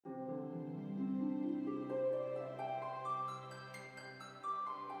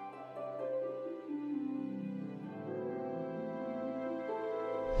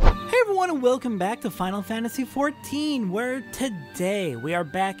everyone, and welcome back to Final Fantasy XIV, where today we are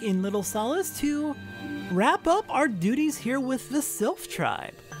back in Little Solace to wrap up our duties here with the Sylph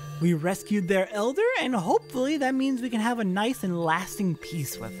tribe. We rescued their elder, and hopefully that means we can have a nice and lasting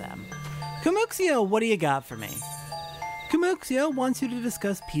peace with them. Kamuxio, what do you got for me? Kamuxio wants you to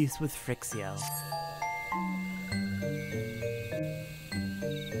discuss peace with Phrixio.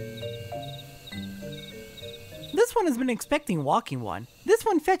 This one has been expecting Walking One. This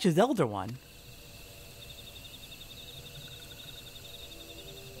one fetches Elder One.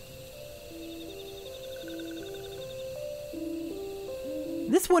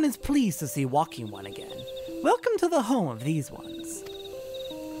 This one is pleased to see Walking One again. Welcome to the home of these ones.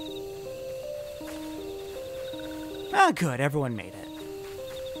 Ah, good, everyone made it.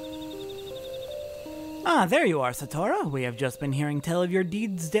 Ah, there you are, Satora. We have just been hearing tell of your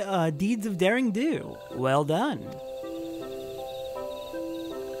deeds of daring do. Well done.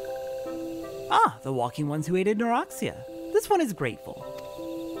 Ah, the walking ones who aided Neuroxia. This one is grateful.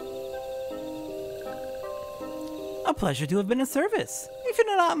 A pleasure to have been of service. If you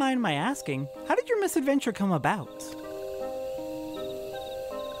do not mind my asking, how did your misadventure come about?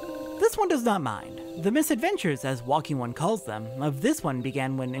 This one does not mind. The misadventures, as Walking One calls them, of this one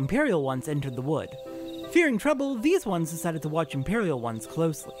began when Imperial ones entered the wood. Fearing trouble, these ones decided to watch Imperial ones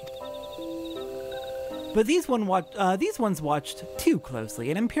closely. But these ones watched too closely,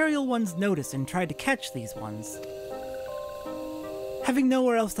 and Imperial ones noticed and tried to catch these ones. Having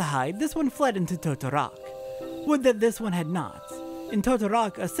nowhere else to hide, this one fled into Totorak. Would that this one had not. In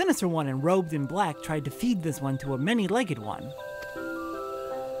Totorak, a sinister one enrobed in black tried to feed this one to a many-legged one.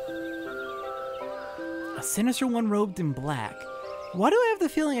 A sinister one robed in black. Why do I have the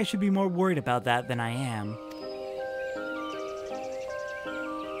feeling I should be more worried about that than I am?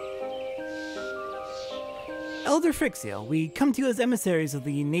 Elder Phrixio, we come to you as emissaries of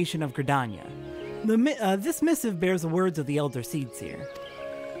the nation of Gridania. This missive bears the words of the Elder Seedseer.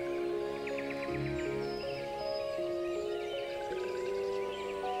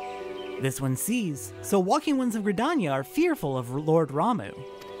 This one sees, so Walking Ones of Gridania are fearful of Lord Ramuh.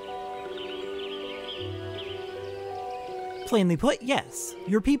 Plainly put, yes.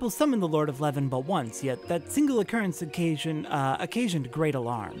 Your people summoned the Lord of Levin but once, yet that single occurrence occasioned great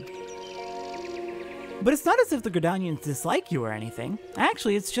alarm. But it's not as if the Gridanians dislike you or anything.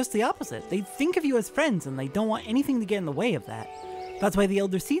 Actually, it's just the opposite. They think of you as friends and they don't want anything to get in the way of that. That's why the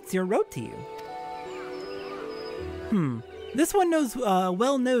Elder Seedseer wrote to you. This one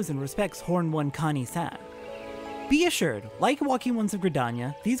well knows and respects Horn One Kani-san. Be assured, like Walking Ones of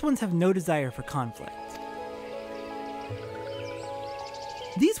Gridania, these ones have no desire for conflict.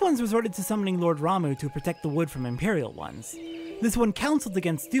 These ones resorted to summoning Lord Ramuh to protect the wood from Imperial ones. This one counseled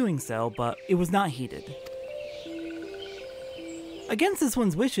against doing so, but it was not heeded. Against this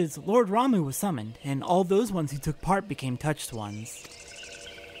one's wishes, Lord Ramuh was summoned, and all those ones who took part became touched ones.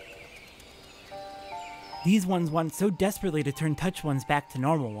 These ones want so desperately to turn touched ones back to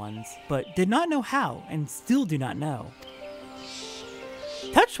normal ones, but did not know how, and still do not know.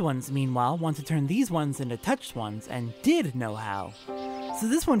 Touched ones, meanwhile, want to turn these ones into touched ones, and did know how. So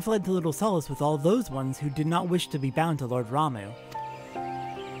this one fled to Little Solace with all those ones who did not wish to be bound to Lord Ramuh.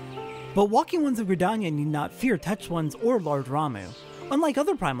 But Walking Ones of Gridania need not fear touched ones or Lord Ramuh. Unlike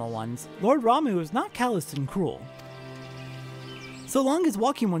other primal ones, Lord Ramuh is not callous and cruel. So long as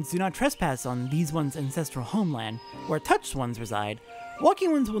Walking Ones do not trespass on these ones' ancestral homeland, where touched ones reside,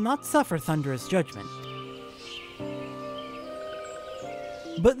 Walking Ones will not suffer thunderous judgment.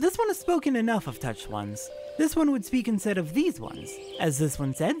 But this one has spoken enough of touched ones. This one would speak instead of these ones. As this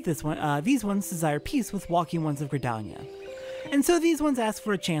one said, these ones desire peace with Walking Ones of Gridania. And so these ones ask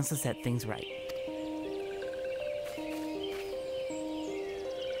for a chance to set things right.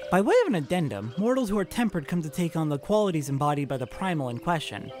 By way of an addendum, mortals who are tempered come to take on the qualities embodied by the primal in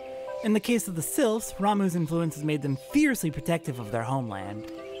question. In the case of the Sylphs, Ramuh's influence has made them fiercely protective of their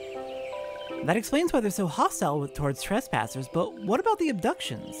homeland. That explains why they're so hostile towards trespassers, but what about the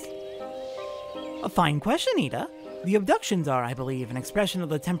abductions? A fine question, Ida. The abductions are, I believe, an expression of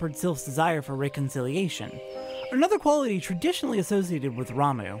the tempered Sylph's desire for reconciliation, another quality traditionally associated with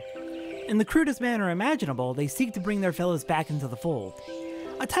Ramuh. In the crudest manner imaginable, they seek to bring their fellows back into the fold.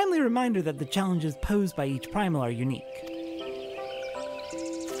 A timely reminder that the challenges posed by each primal are unique.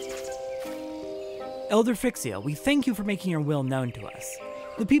 Elder Phrixio, we thank you for making your will known to us.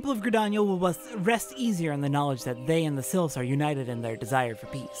 The people of Gridania will rest easier in the knowledge that they and the Sylphs are united in their desire for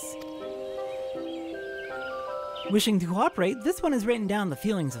peace. Wishing to cooperate, this one has written down the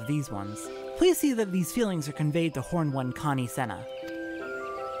feelings of these ones. Please see that these feelings are conveyed to Horn One Kani-senna.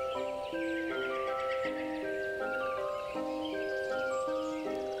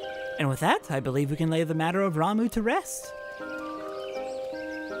 And with that, I believe we can lay the matter of Ramuh to rest.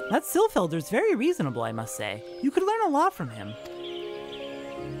 That Sylph Elder's very reasonable, I must say. You could learn a lot from him.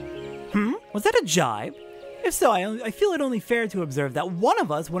 Was that a jibe? If so, I feel it only fair to observe that one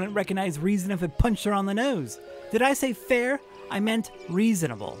of us wouldn't recognize reason if it punched her on the nose. Did I say fair? I meant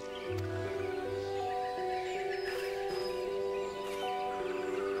reasonable.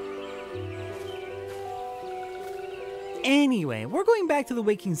 Anyway, we're going back to the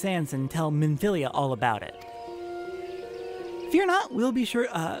Waking Sands and tell Minfilia all about it. Fear not, we'll be sure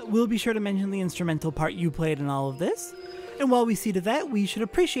to mention the instrumental part you played in all of this. And while we see to that, we should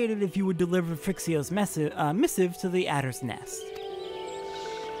appreciate it if you would deliver Phrixio's missive to the Adder's Nest.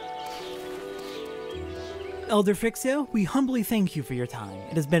 Elder Phrixio, we humbly thank you for your time.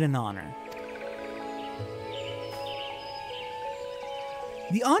 It has been an honor.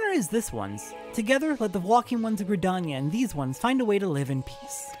 The honor is this one's. Together, let the Walking Ones of Gridania and these ones find a way to live in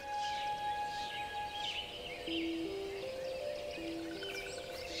peace.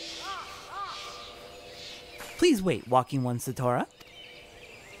 Please wait, Walking One Satora.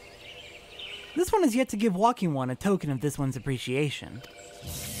 This one has yet to give Walking One a token of this one's appreciation.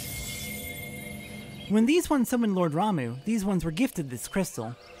 When these ones summoned Lord Ramuh, these ones were gifted this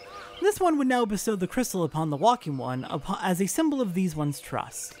crystal. This one would now bestow the crystal upon the Walking One as a symbol of these one's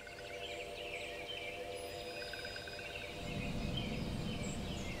trust.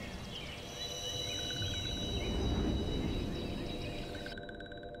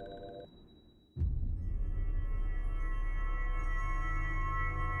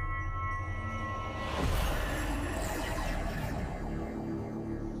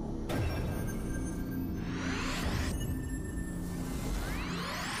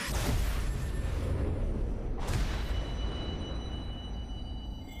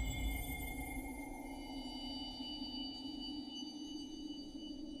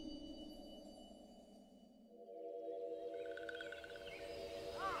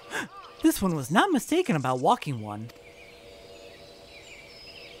 This one was not mistaken about Walking One.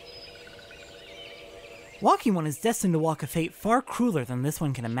 Walking One is destined to walk a fate far crueler than this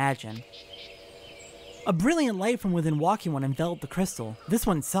one can imagine. A brilliant light from within Walking One enveloped the crystal. This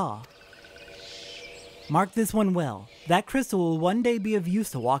one saw. Mark this one well. That crystal will one day be of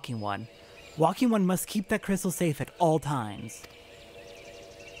use to Walking One. Walking One must keep that crystal safe at all times.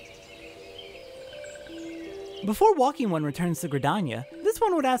 Before Walking One returns to Gridania, this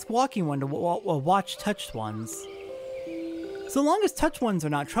one would ask Walking One to watch Touched Ones. So long as Touched Ones are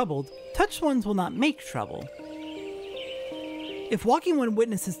not troubled, Touched Ones will not make trouble. If Walking One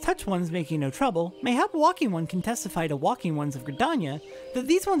witnesses Touched Ones making no trouble, mayhap Walking One can testify to Walking Ones of Gridania that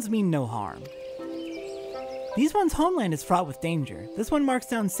these ones mean no harm. These ones' homeland is fraught with danger. This one marks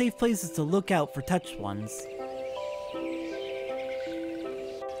down safe places to look out for Touched Ones.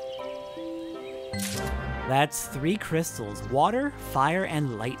 That's 3 crystals, water, fire,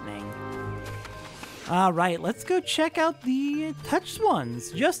 and lightning. Alright, let's go check out the Touched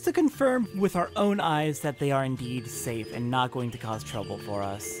Ones, just to confirm with our own eyes that they are indeed safe and not going to cause trouble for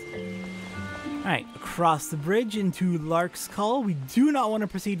us. Alright, across the bridge into Lark's Call. We do not want to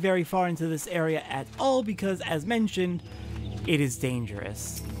proceed very far into this area at all because, as mentioned, it is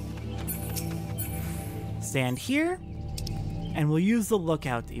dangerous. Stand here, and we'll use the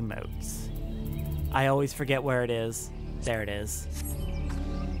lookout emotes. I always forget where it is. There it is.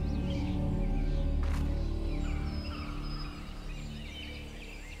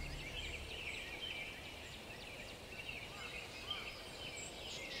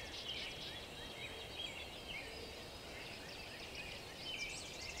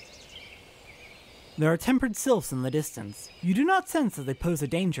 There are tempered sylphs in the distance. You do not sense that they pose a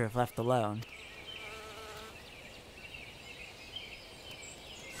danger if left alone.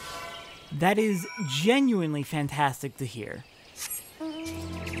 That is genuinely fantastic to hear.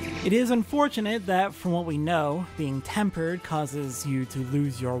 It is unfortunate that, from what we know, being tempered causes you to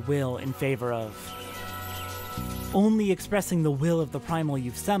lose your will in favor of only expressing the will of the primal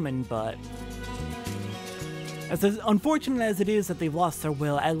you've summoned, but as unfortunate as it is that they've lost their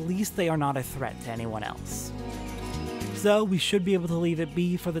will, at least they are not a threat to anyone else. So we should be able to leave it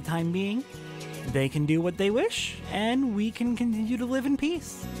be for the time being. They can do what they wish, and we can continue to live in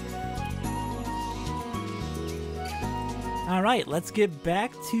peace. Alright, let's get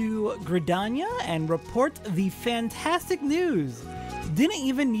back to Gridania and report the fantastic news. Didn't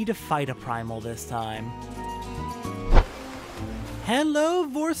even need to fight a primal this time. Hello,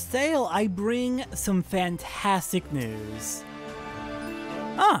 Vorstale! I bring some fantastic news.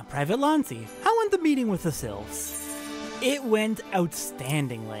 Private Lancy, how went the meeting with the Sylphs? It went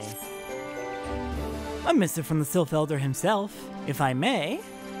outstandingly. A missive from the Sylph Elder himself, if I may.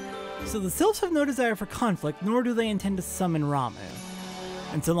 So the Sylphs have no desire for conflict, nor do they intend to summon Ramu.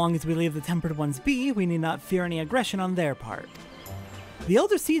 And so long as we leave the Tempered Ones be, we need not fear any aggression on their part. The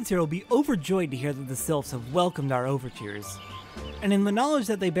Elder Seeds here will be overjoyed to hear that the Sylphs have welcomed our overtures. And in the knowledge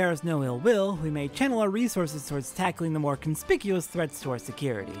that they bear us no ill will, we may channel our resources towards tackling the more conspicuous threats to our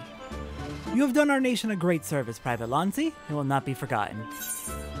security. You have done our nation a great service, Private Lanzi. It will not be forgotten.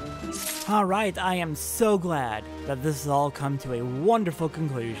 Alright, I am so glad that this has all come to a wonderful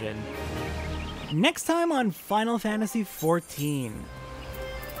conclusion. Next time on Final Fantasy XIV,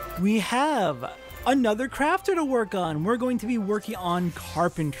 we have another crafter to work on. We're going to be working on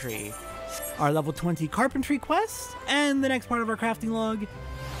carpentry. Our level 20 carpentry quest, and the next part of our crafting log.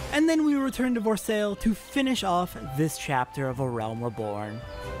 And then we will return to Vorsail to finish off this chapter of A Realm Reborn.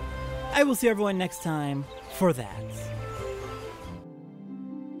 I will see everyone next time for that.